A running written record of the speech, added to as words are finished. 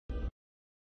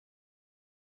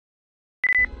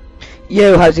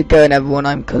Yo, how's it going everyone?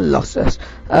 I'm Colossus.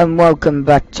 Welcome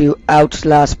back to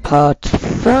Outlast Part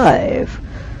 5.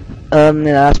 In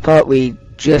the last part we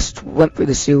just went through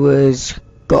the sewers,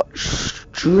 got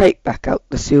straight back out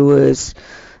the sewers.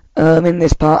 In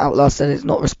this part, Outlast said it's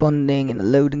not responding in the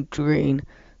loading screen.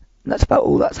 And that's about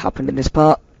all that's happened in this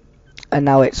part. And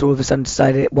now it's all of a sudden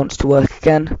decided it wants to work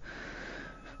again.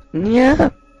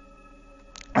 Yeah.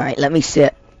 Alright, let me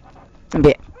sit a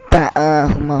bit better.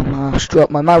 My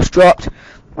mouse dropped.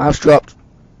 Alright,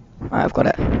 I've got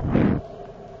it.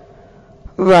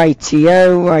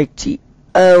 Rightio.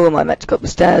 Am I meant to go up the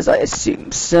stairs? I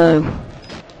assume so.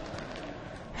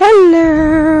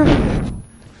 Hello.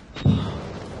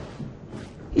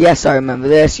 Yes, I remember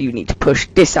this. You need to push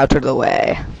this out of the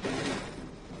way.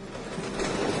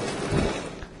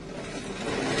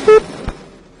 Boop.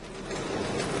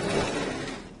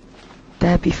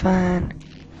 That'd be fine.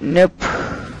 Nope.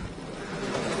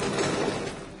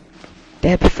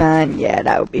 That'd be fine. Yeah,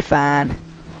 that would be fine.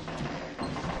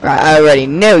 Right, I already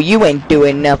know you ain't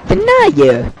doing nothing, are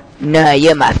you? No,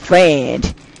 you're my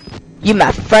friend. You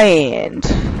my friend.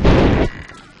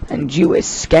 And you is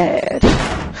scared.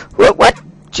 What?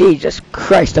 Jesus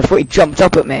Christ, I thought he jumped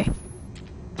up at me.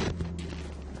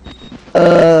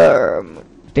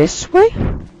 This way?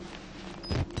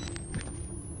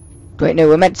 Wait, no,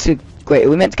 we're meant to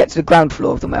get to the ground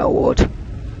floor of the male ward.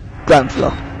 Ground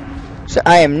floor. So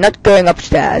I am not going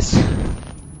upstairs.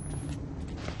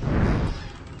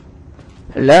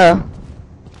 Hello?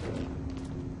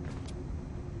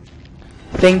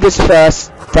 Fingers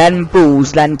first, then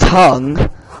balls, then tongue.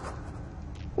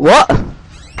 What?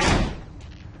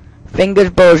 Fingers,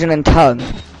 balls, and then tongue.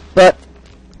 But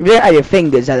you don't have your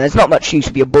fingers there. There's not much use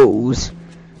of your balls.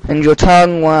 And your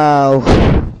tongue, wow.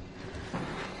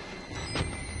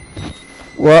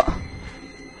 What?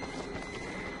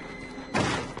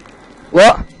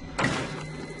 What?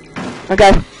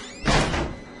 Okay.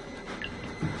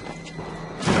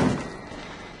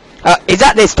 Is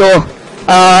that this door?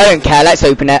 I don't care, let's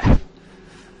open it.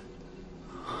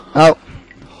 Oh.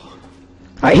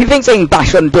 Right, he thinks they can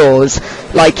bash on doors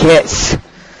like it's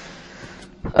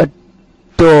a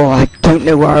door. I don't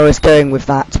know where I was going with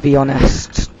that, to be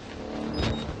honest.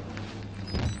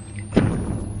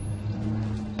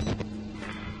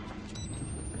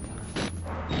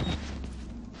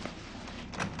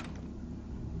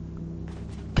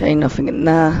 Okay, nothing in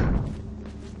there.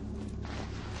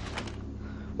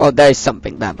 Well, there's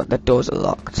something there, but the doors are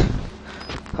locked.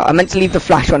 Oh, I meant to leave the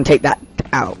flash on and take that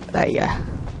out. There you go.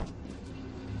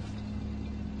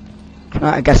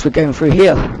 Right, I guess we're going through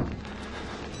here.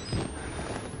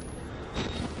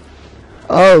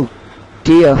 Oh,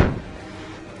 dear.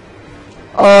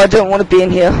 Oh, I don't want to be in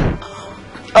here.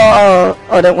 Oh,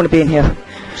 I don't want to be in here.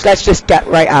 So let's just get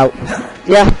right out.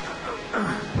 Yeah?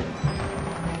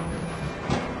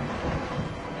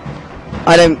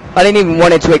 I didn't even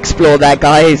want to explore that,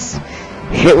 guys.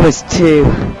 It was too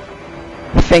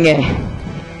thingy.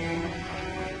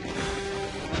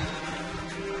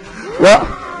 What?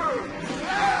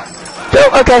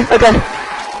 Oh, okay.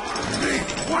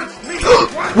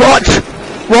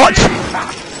 What?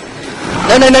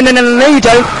 No, you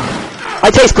don't. I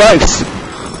taste gross.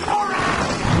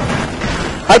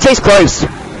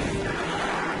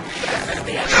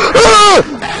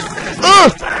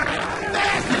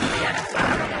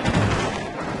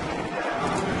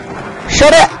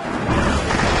 Shut it!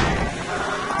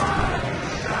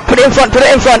 Put it in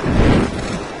front!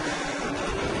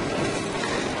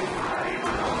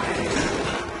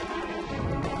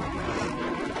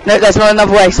 No, there's not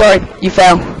another way, sorry, you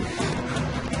fell.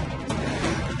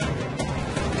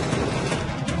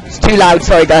 It's too loud,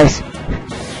 sorry guys.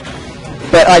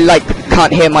 But I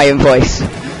can't hear my own voice.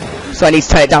 So I need to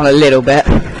turn it down a little bit.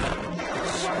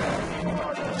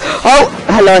 Oh,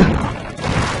 hello.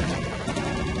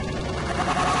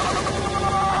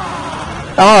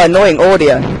 Oh, annoying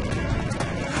audio.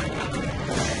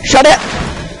 Shut it!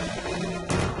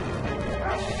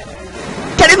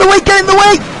 Get in the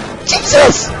way!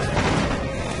 Jesus!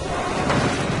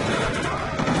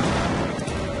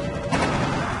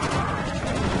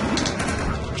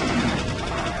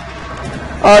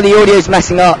 Oh, the audio's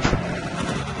messing up.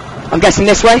 I'm guessing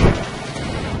this way.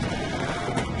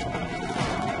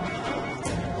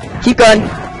 Keep going.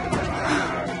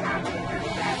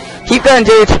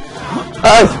 Dude.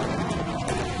 Oh.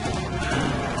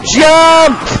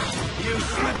 Jump!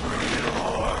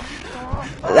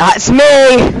 That's me!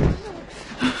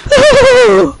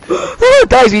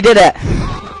 Guys, we did it!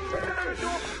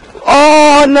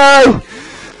 Oh no!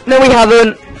 No, we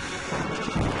haven't.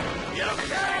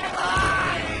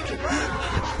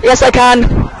 Yes, I can.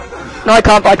 No, I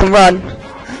can't, but I can run.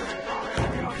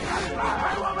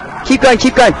 Keep going,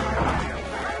 keep going.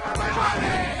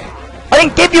 I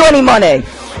didn't give you any money.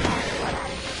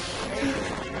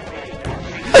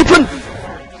 Open.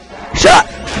 Shut.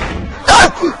 No!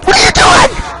 What are you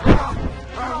doing?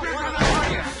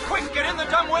 Quick, get in the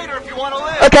dumb waiter if you want to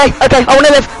live. Okay, okay, I want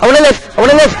to live. I want to live. I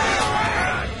want to live.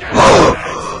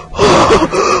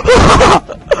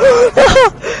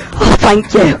 Oh,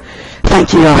 thank you.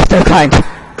 Thank you, you're so kind.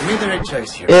 Neither a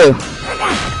choice here. Ew.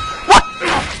 What?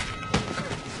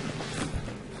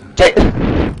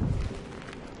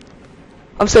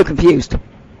 I'm so confused.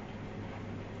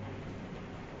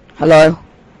 Hello?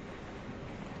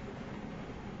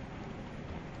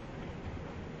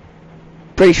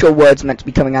 Pretty sure words meant to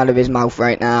be coming out of his mouth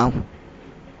right now.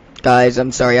 Guys,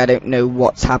 I'm sorry, I don't know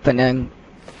what's happening.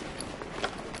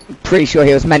 I'm pretty sure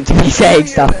he was meant to be saying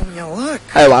stuff.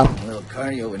 Oh well. A little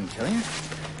cardio wouldn't kill you.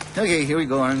 Okay, here we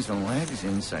go, arms and legs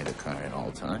inside the car at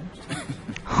all times.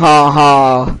 Ha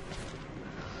ha.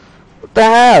 What the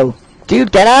hell?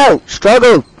 Dude, get out!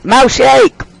 Struggle! Mouse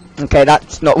shake! Okay,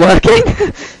 that's not working.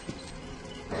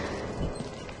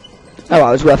 Oh,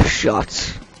 I was worth a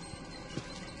shot.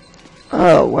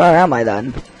 Oh, where am I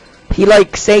then? He,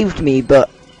 like, saved me, but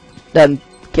then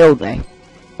killed me.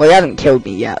 Well, he hasn't killed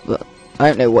me yet, but I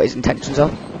don't know what his intentions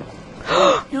are.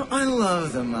 You know, I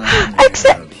love the mountain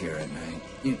Except out here at night.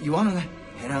 You want to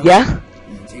head out? Yeah?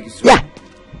 Take a swim?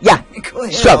 Yeah. Go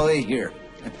ahead, So- I'll lay here.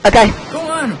 Okay. Go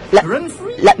on, run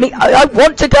free. Let me. I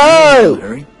want to go.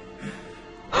 Hurry.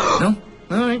 No?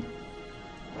 Alright.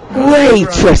 Wait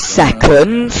a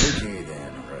second. Okay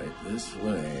then, right this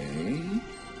way.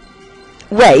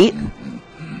 Wait.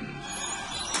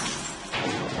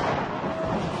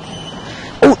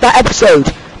 Oh, that episode.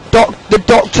 The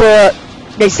doctor.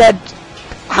 They said,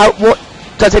 what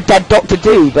does a dead doctor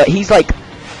do? But he's like,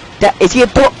 is he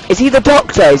the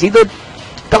doctor? Is he the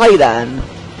guy then?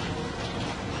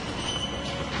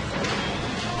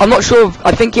 I'm not sure.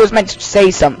 I think he was meant to say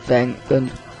something.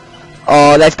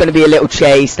 Oh, there's going to be a little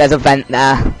chase. There's a vent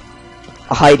there.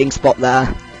 A hiding spot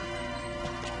there.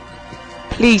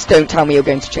 Please don't tell me you're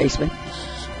going to chase me.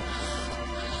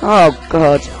 Oh,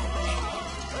 God.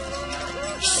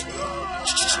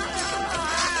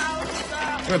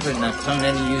 We're putting that tongue to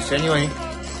any use anyway.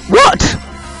 What?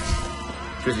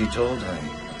 Truth be told, I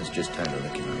was just tired of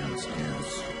licking around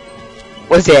stairs.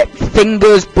 Was it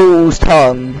fingers, balls,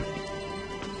 tongue?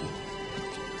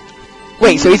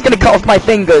 Wait, so he's gonna cut off my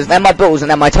fingers, then my balls, and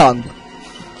then my tongue.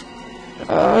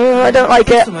 I don't like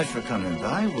Thanks it. so much for coming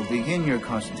by. We'll begin your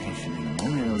consultation in a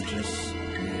moment. It'll just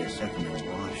need a second to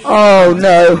wash. Oh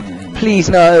no. Please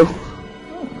no.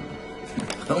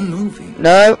 A movie.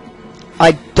 No.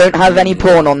 I don't have any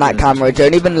porn on that camera,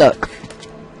 don't even look.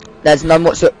 There's none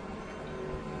whatsoever.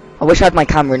 I wish I had my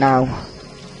camera now.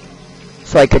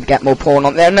 So I could get more porn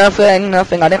on there. Nothing,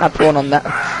 I didn't have porn on that.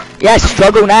 Yes,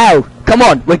 struggle now. Come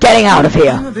on, we're getting out of here.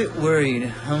 I'm a bit worried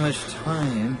how much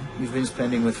time you've been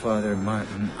spending with Father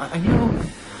Martin. I know.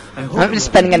 I hope I haven't been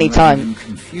spending any time.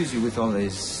 Confuse you with all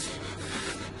this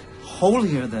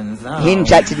holier than thou. He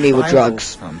injected me with Bible drugs.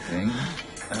 Something.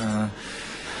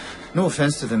 No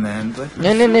offense to the man, but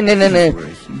No. Woohoo!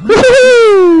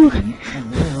 Woohoo! A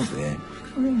little bit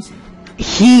crazy.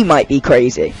 He might be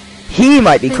crazy. He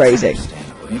might be crazy. It's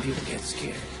understandable. When people get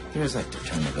scared, there's like the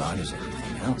turn of God as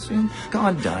everything else. And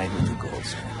God died with the gold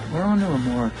standard. We're on to a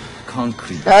more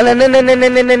concrete. No,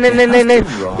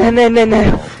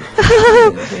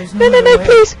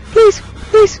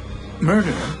 please.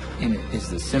 Murder in it is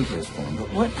the simplest form, but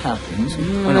what happens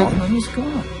when all money's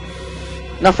gone?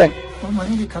 Nothing. Well,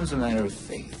 money becomes a matter of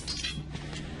faith.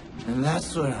 And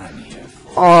that's what I'm here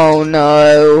for. Oh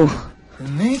no. To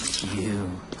make you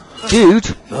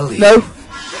Dude. believe. No.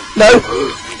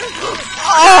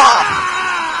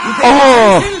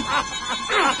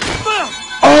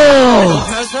 Oh.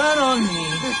 Pass that on me.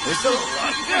 There's a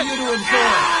lot for you to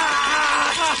absorb.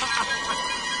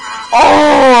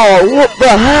 Oh, what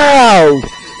the hell?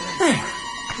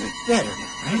 Better,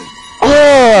 right?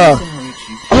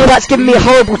 Oh, that's giving me a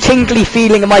horrible tingly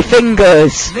feeling in my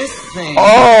fingers. This thing.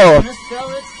 Oh, Gonna sell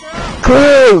itself.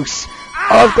 gross.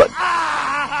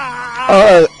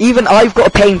 Even I've got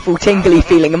a painful tingly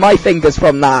feeling in my fingers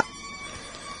from that.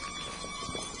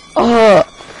 Oh,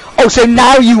 so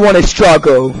now you want to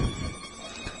struggle?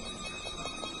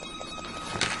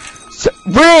 So,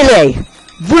 really?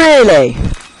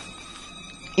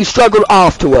 You struggle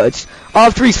afterwards.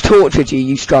 After he's tortured you,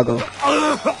 you struggle.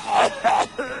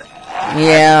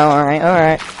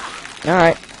 Yeah,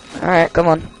 alright, come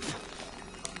on.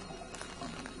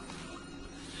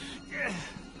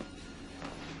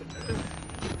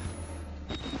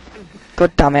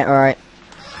 God damn it, alright.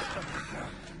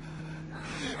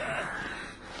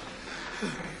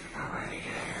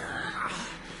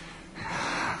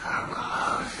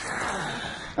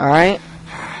 Alright.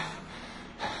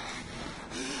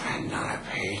 I'm not a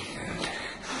patient.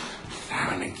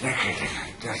 I'm an executive,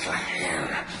 just like him.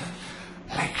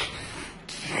 Like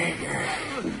Trigger.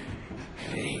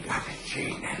 And he got the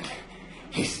gene and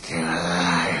he's still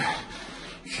alive.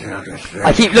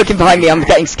 I keep looking behind me, I'm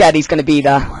getting scared he's gonna be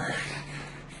there.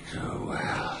 So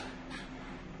well.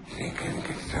 They couldn't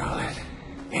control it.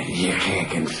 And you can't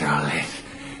control it.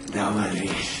 Nobody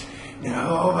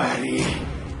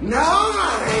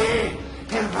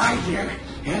can fight you.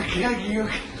 He'll kill you.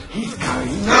 He's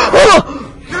coming now.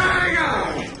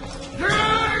 Trigger!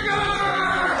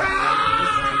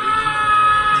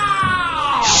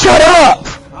 Shut up!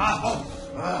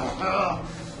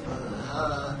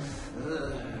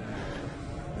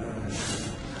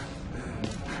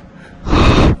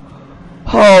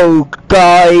 Oh,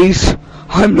 guys,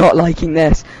 I'm not liking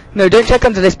this. No, don't check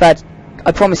under this bed.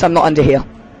 I promise I'm not under here.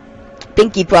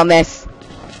 Pinky promise.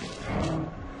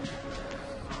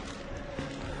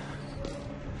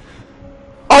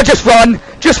 Oh, just run!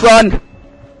 Just run!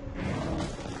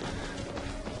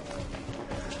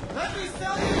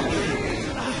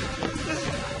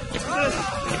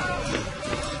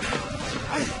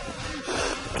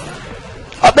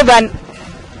 Up the vent!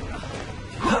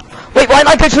 Wait, why didn't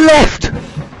I go to the left?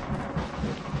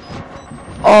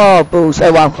 Oh, balls.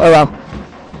 Oh well, oh well.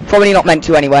 Probably not meant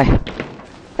to anyway.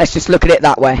 Let's just look at it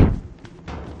that way.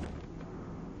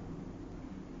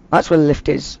 That's where the lift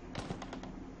is.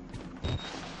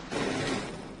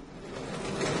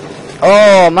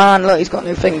 Oh man, look, he's got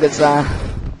new fingers there.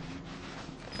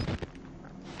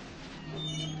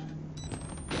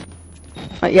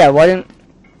 Yeah, why didn't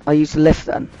I use the lift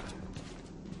then?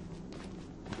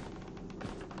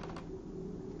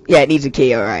 Yeah, it needs a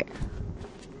key, alright.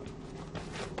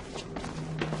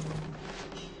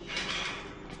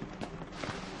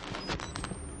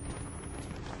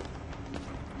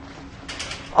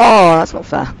 Oh, that's not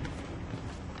fair.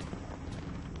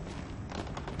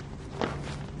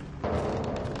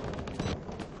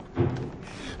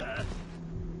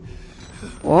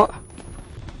 What?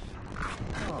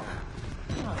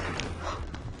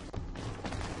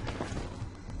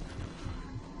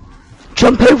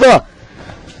 Jump over!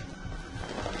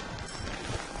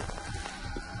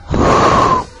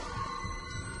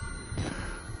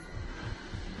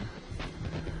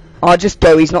 I'll just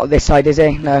go, he's not this side, is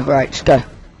he? No, right, just go.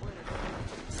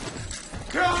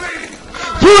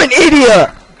 You're an idiot!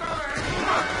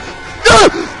 No!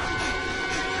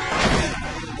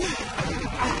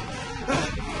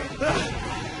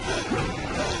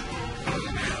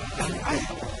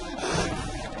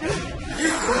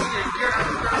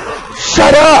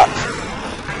 Shut up!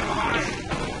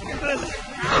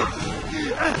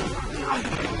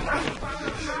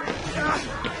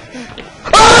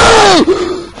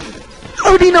 Oh! I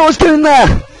already know what's doing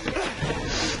there!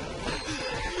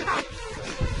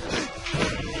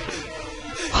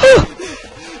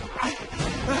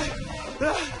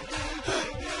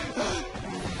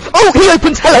 Oh, he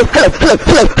opens! Hello, hello, hello,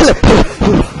 hello, hello!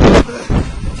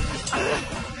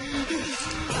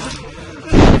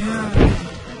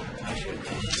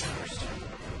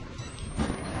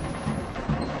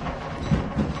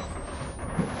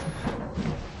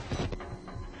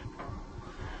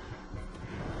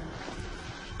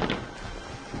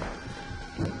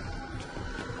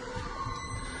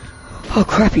 Oh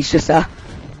crap, he's just there.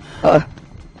 Uh-oh.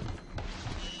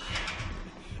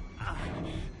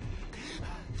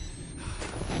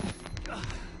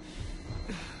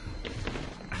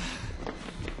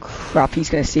 Crap, he's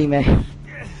gonna see me.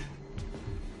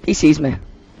 He sees me.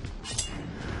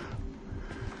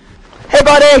 Hey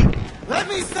buddy! Let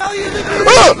me sell you the dream!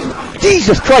 Oh!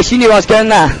 Jesus Christ, you knew I was going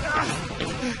there.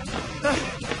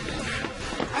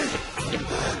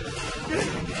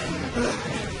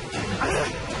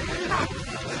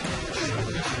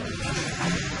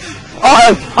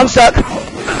 Uh-oh, I'm stuck.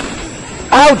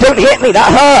 Ow, don't hit me,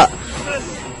 that hurt.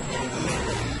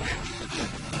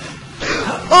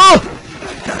 Oh!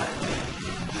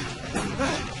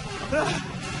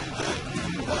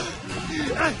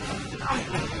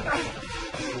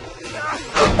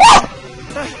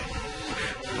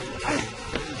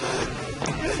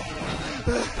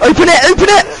 Open it, open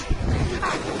it!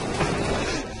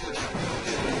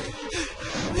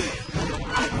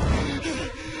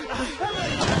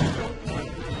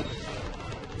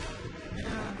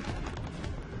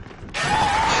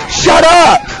 Shut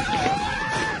up!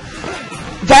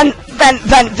 Vent,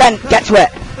 get to it.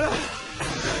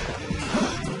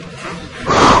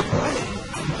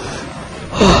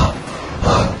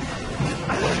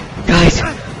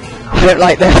 I don't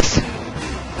like this.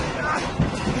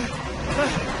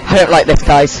 I don't like this,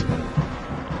 guys.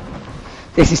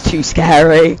 This is too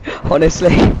scary,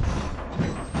 honestly.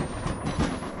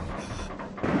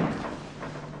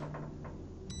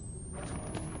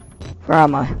 Where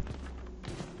am I?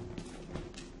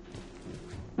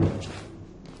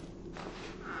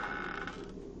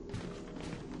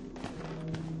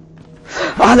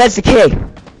 Oh, there's the key.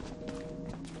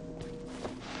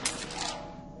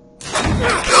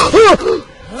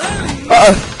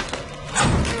 Uh-oh.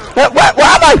 Where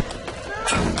am I?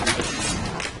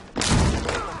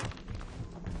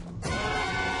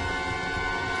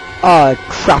 Oh,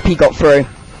 crap, he got through.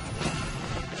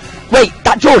 Wait,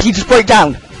 that door he just broke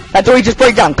down. That door he just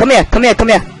broke down. Come here, come here, come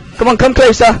here. Come on, come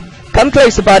closer. Come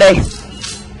closer, buddy.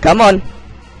 Come on.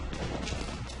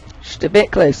 Just a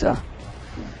bit closer.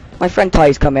 My friend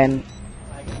Ty's come in.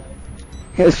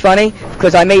 It was funny,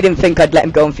 because I made him think I'd let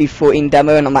him go on FIFA 14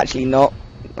 demo, and I'm actually not.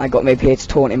 I got him over here to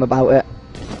taunt him about it.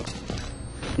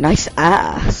 Nice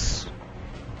ass.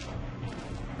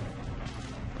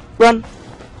 Run.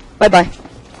 Bye-bye.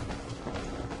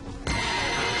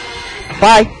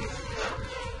 Bye.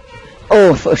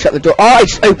 Oh, I thought I shut the door. Oh, I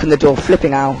just opened the door,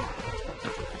 flipping out.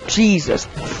 Jesus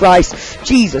Christ.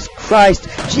 Jesus Christ.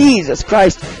 Jesus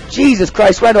Christ. Jesus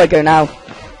Christ. Where do I go now?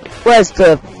 Where's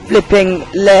the flipping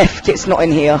left? It's not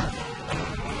in here.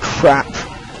 Crap.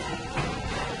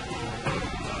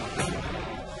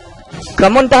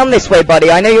 Come on down this way,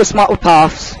 buddy. I know you're smart with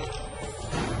paths.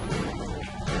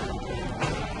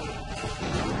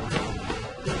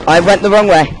 I went the wrong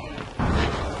way.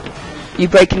 You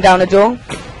breaking down a door?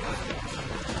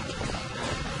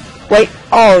 Wait.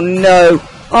 Oh no.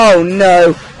 Oh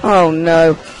no. Oh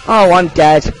no. Oh, I'm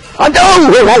dead. I'm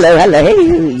oh, hello, hello.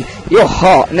 Hey, you're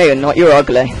hot. No, you're not. You're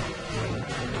ugly.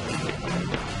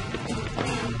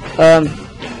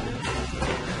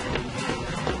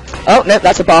 Oh no,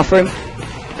 that's a bathroom.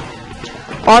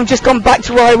 Oh, I'm just gone back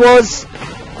to where I was.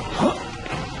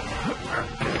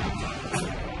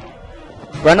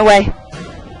 Run away.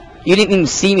 You didn't even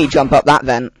see me jump up that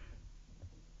vent.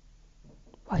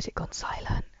 Why has it gone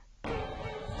silent?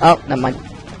 Oh, never mind.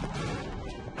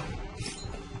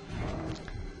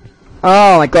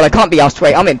 Oh my god, I can't be asked to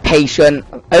wait. I'm impatient.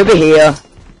 Over here.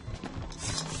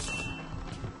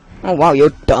 Oh wow,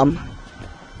 you're dumb.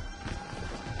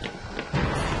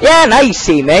 Yeah, now you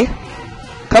see me.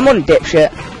 Come on,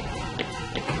 dipshit.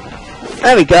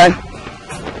 There we go.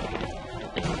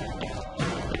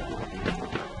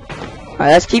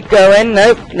 Alright, let's keep going.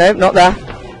 Nope, nope, not there.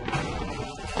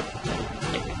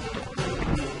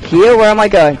 Here, where am I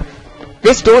going?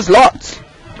 This door's locked.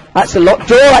 That's a locked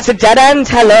door. That's a dead end.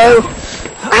 Hello.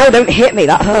 Ow, don't hit me.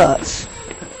 That hurts.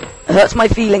 It hurts my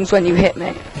feelings when you hit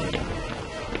me.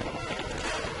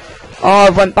 Oh, I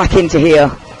went back into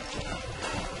here.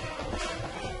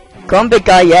 Come on, big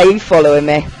guy. Yeah, you following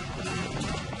me.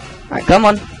 Alright, come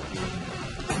on.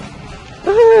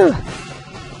 Woohoo.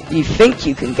 You think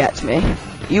you can get me?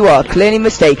 You are clearly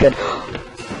mistaken.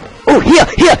 Oh, here.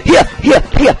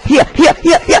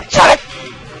 Shut it!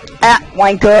 Ah,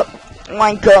 wanker.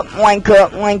 Wanker.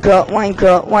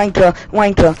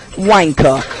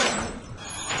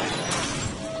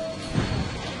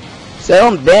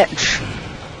 So, bitch.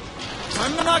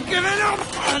 I'm not giving up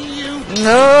on you.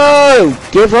 No!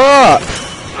 Give up!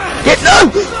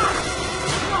 No!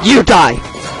 You die!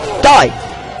 Die!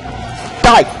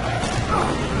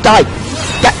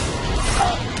 Get!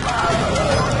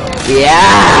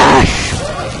 Yes!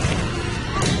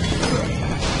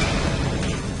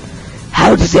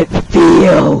 How does it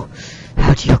feel?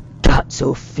 How do your guts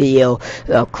all feel?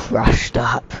 They're crushed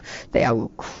up. They are all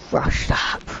crushed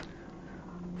up.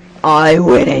 I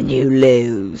win and you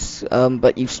lose.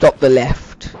 But you stopped the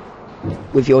lift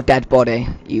with your dead body.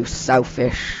 You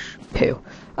selfish poo.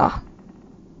 Ah.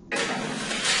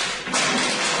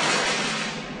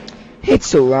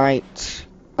 It's alright.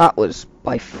 That was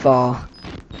by far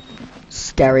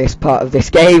scariest part of this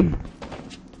game.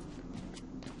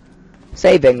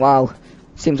 Saving, wow.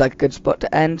 Seems like a good spot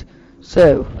to end.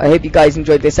 So, I hope you guys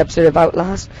enjoyed this episode of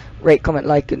Outlast. Rate, comment,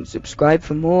 like, and subscribe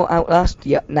for more Outlast.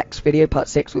 Yep, next video, part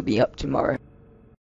 6, will be up tomorrow.